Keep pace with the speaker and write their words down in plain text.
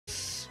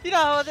You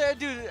know,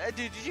 dude,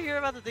 did you hear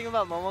about the thing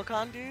about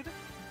MomoCon, dude?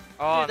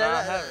 Oh, Dude, no,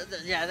 I that,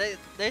 haven't. yeah,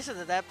 they said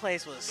that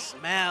place was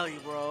smelly,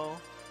 bro.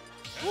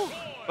 Whew.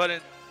 But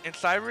in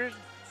Cyber,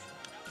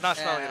 not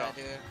smelly at all.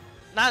 Dude.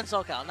 Not in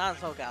SoCal, not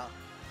in SoCal.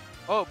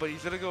 Oh, but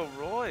he's gonna go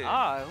Roy.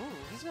 Ah, ooh,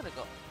 he's gonna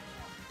go.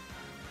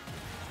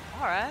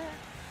 Alright.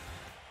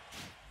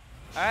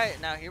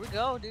 Alright, now here we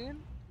go, dude.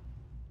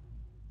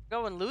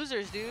 Going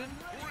losers, dude.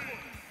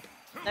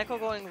 Neko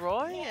going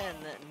Roy and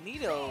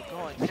Nito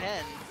going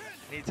Ken.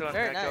 Nito and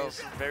Very Neko,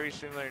 nice. very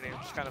similar names.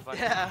 It's kind of funny.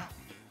 Yeah.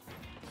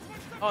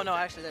 Oh no,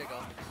 actually, there you go.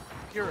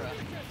 Pura.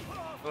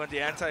 Going the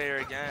anti-air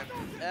again.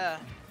 Yeah.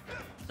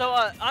 So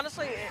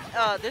honestly,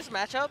 this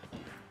matchup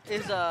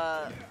is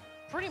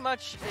pretty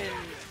much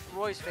in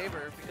Roy's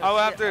favor. Because I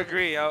would have to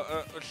agree.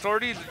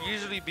 Sorties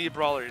usually beat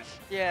brawlers.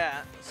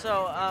 Yeah.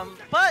 So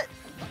but.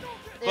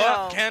 You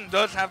know, Ken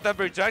does have that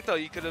projectile.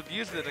 You could have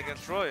used it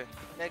against Roy.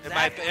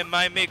 Exactly. It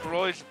might make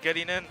Roy's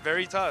getting in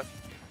very tough.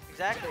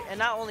 Exactly. And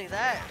not only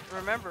that,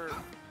 remember,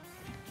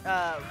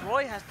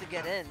 Roy has to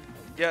get in.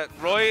 Yeah,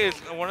 Roy is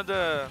one of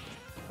the.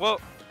 Well,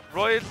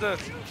 Roy is the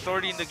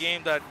sortie in the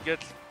game that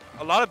gets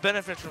a lot of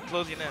benefits from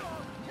closing in.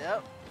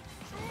 Yep.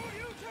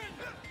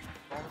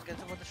 Almost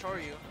gets him with the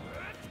Shoryu.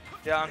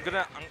 Yeah, I'm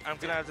gonna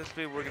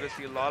anticipate we're gonna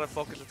see a lot of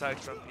focus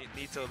attacks from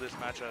Nito this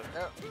matchup.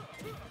 Yep.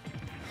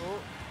 Ooh.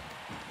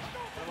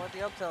 I want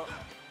the up tilt.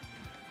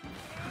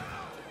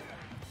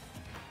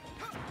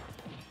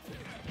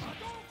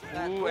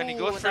 Ooh, and he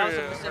goes for that was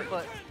a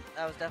misinput.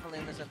 That was definitely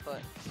a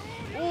misinput.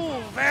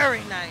 Ooh,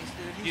 very nice,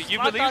 dude. He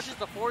spot dodges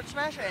the forward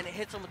smash and it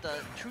hits him with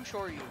the true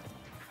Shoryu.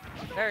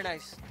 Very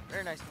nice.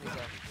 Very nice, Nito.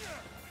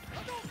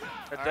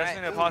 That's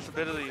definitely a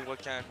possibility. What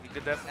can he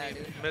could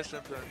definitely miss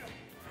him.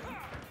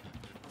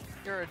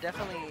 You're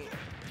definitely.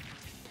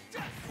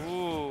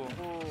 Ooh.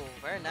 Ooh,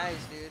 very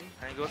nice, dude.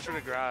 And he goes for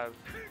the grab.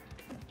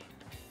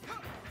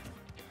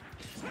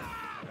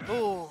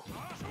 Ooh,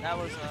 that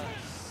was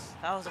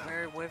a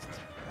very whiffed.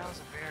 That was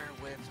a very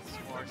whiffed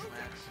forward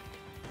smash.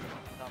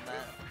 On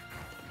that.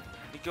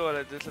 Nico at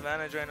a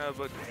disadvantage right now,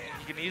 but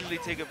he can easily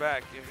take it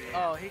back. If he...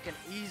 Oh, he can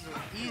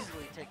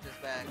easily take this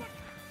back.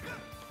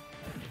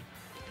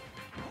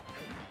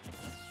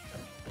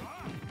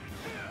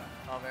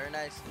 Oh, very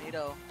nice,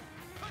 Nito.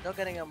 Still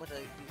getting him with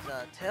these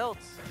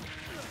tilts.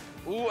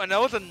 Ooh, and that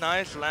was a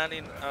nice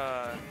landing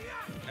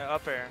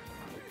up air.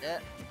 Yeah.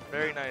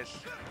 Very nice.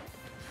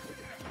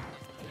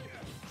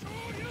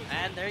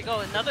 And there you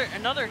go, another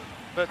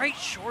great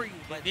Shoryu.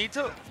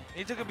 Nito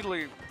could be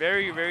like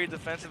very, very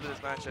defensive in this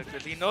matchup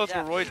because he knows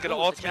where Roy's gonna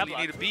ultimately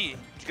need to be.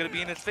 He's gonna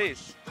be in his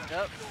face.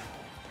 Yep.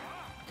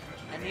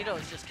 And Nito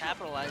is just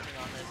capitalizing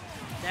on this.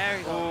 There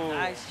you go. Ooh.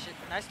 Nice shit.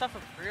 Nice stuff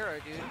from Pura,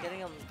 dude. Getting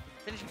him,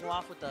 finishing him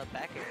off with the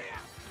back air.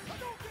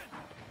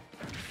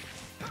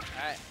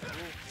 Alright,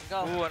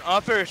 go. Ooh, an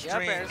up air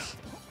string.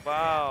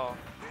 Wow.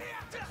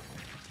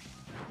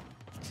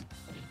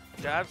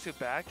 Jab to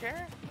back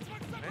air?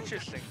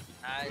 Interesting.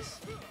 Nice.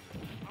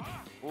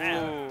 Ooh,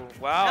 Man,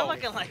 wow. They're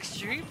looking like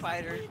Street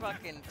Fighter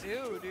fucking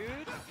too, dude.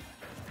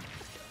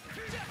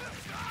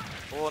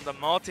 Oh, and the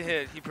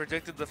multi-hit, he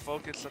predicted the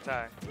focus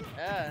attack.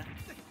 Yeah.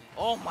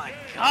 Oh my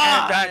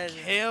god. And that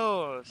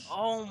kills.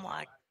 Oh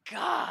my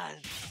god.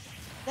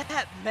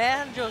 That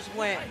man just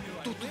went.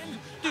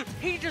 Dude,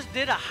 he just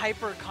did a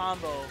hyper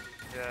combo.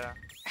 Yeah.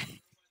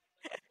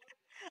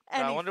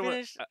 And I wonder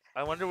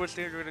what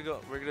stage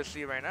we're gonna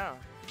see right now.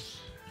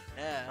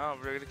 Yeah. Oh,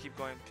 we're gonna keep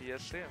going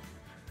PS2.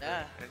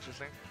 Yeah.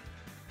 Interesting.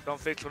 Don't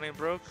fix when it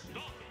broke.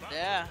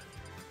 Yeah.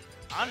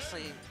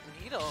 Honestly,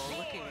 Nito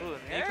looking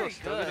very Nito's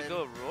still good. gonna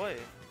go Roy.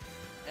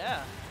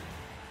 Yeah.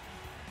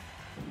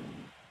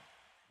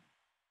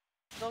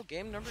 So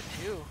game number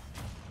 2.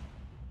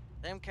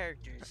 Same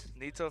characters.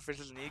 Nito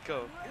versus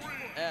Nico.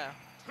 Yeah.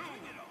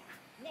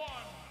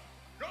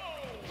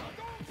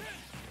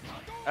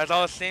 As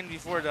I was saying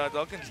before, the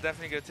Hadouken's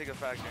definitely gonna take a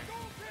factor.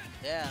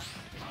 Yeah.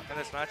 In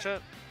this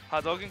matchup,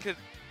 Hadouken could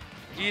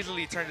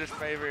easily turn this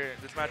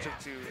matchup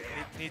to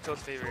Nito's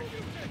favor.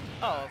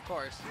 Oh, of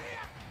course.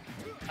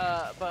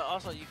 But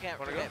also you can't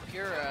forget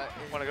Pura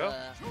is, Wanna go?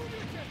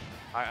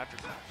 Alright, after.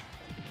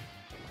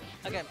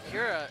 Again,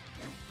 Pura,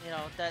 you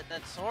know,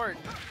 that sword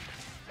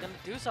is gonna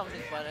do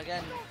something, but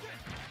again,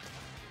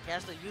 he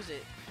has to use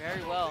it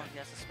very well. He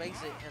has to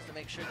space it. He has to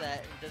make sure that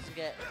it doesn't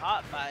get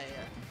caught by,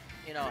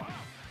 you know,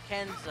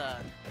 Ken's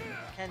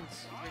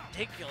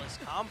ridiculous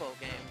combo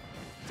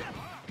game.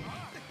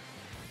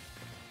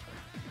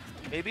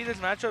 Maybe this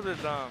matchup is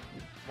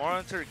more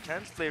into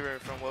Ken's flavor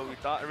from what we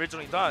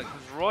originally thought,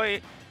 because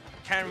Roy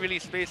can't really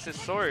space his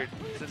sword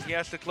since he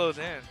has to close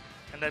in,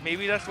 and that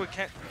maybe that's what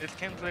this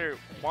Ken player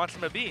wants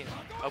him to be,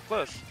 up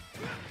close.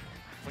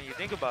 When you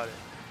think about it.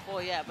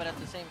 Well, yeah, but at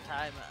the same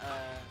time,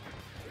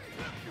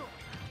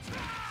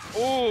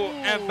 Ooh,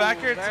 and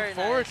back air to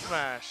forward nice.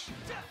 smash.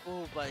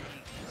 Ooh, but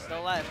he's still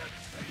alive.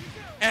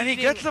 And he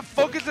gets the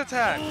focus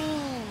attack.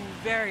 Ooh,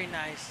 very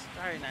nice,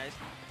 very nice.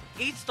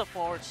 Eats the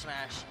forward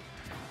smash,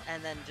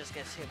 and then just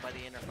gets hit by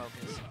the inner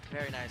focus.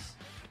 Very nice.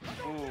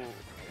 Ooh.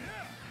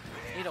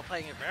 Nito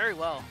playing it very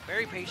well,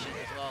 very patient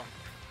as well.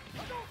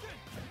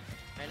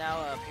 Very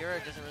now, Pura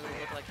doesn't really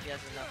look like he has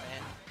enough.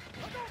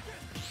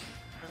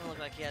 Doesn't look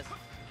like he has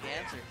the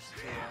answers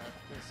to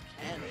this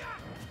Ken.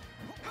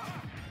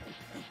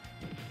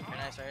 Very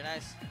nice, very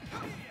nice.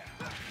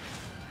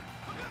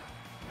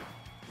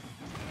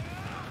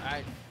 All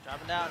right,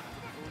 dropping down.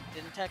 Ooh,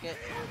 didn't tech it.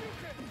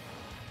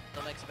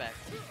 Don't expect.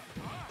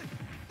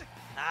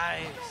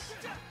 Nice.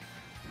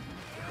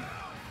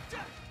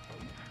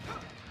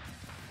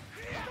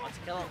 Let's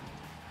kill him.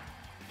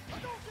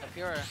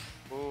 Pura.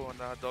 Ooh, and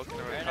the dog can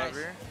Very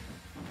recover.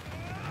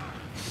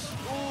 Nice.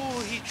 Ooh,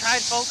 he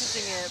tried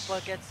focusing it,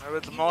 but gets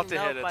With the eaten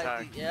multi-hit up by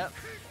attack. yep.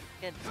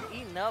 Gets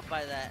eaten up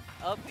by that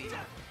up B.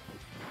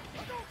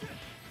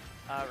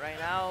 Right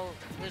now,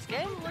 this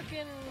game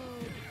looking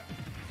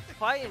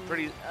quite in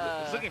Pretty,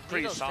 it's looking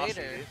pretty Nito's saucy.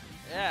 favor.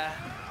 Yeah.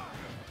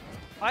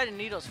 Quite in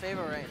Nito's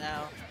favor right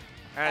now.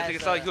 And I think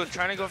it's like he was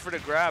trying to go for the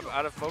grab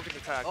out of focus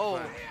attack.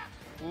 Oh.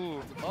 But,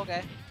 ooh.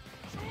 Okay.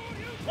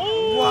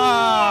 Oh,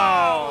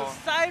 Wow.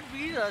 Side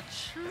B to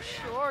true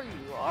shore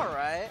you. All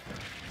right.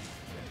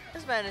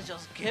 This man is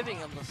just giving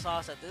him the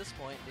sauce at this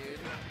point, dude.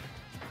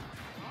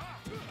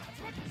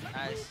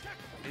 Nice.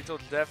 Nito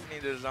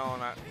definitely the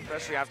zone,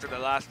 especially after the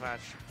last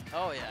match.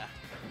 Oh yeah.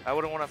 I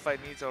wouldn't want to fight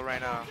Nito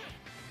right now.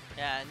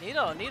 Yeah,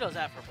 Nito's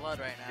out for blood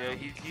right now. Yeah,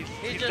 he's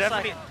just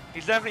definitely like,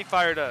 he's definitely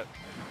fired up.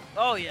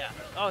 oh yeah,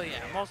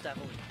 most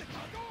definitely.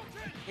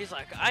 He's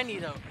like, I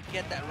need to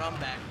get that run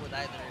back with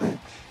either.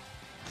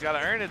 He's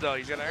gotta earn it though.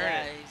 He's gotta earn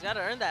Yeah, it. he's gotta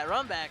earn that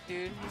run back,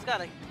 dude. He's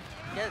gotta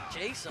get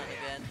Jason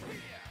again.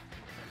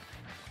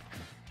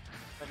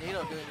 But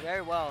Nito doing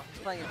very well.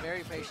 He's playing it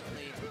very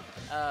patiently.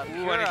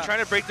 Ooh, and he's trying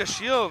to break the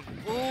shield.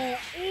 Ooh,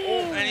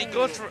 And he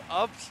goes for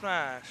up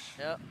smash.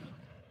 Yep.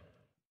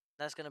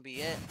 That's gonna be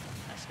it.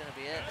 That's gonna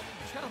be it.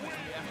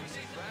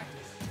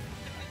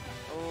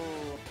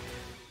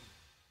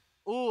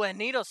 Ooh. Ooh, and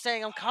Nito's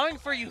saying, I'm coming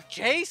for you,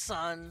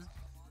 Jason.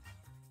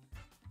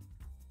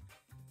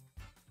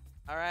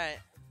 All right.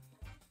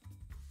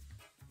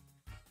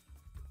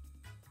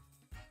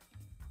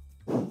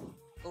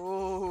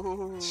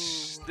 Ooh.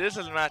 This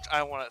is a match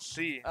I want to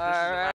see. All right.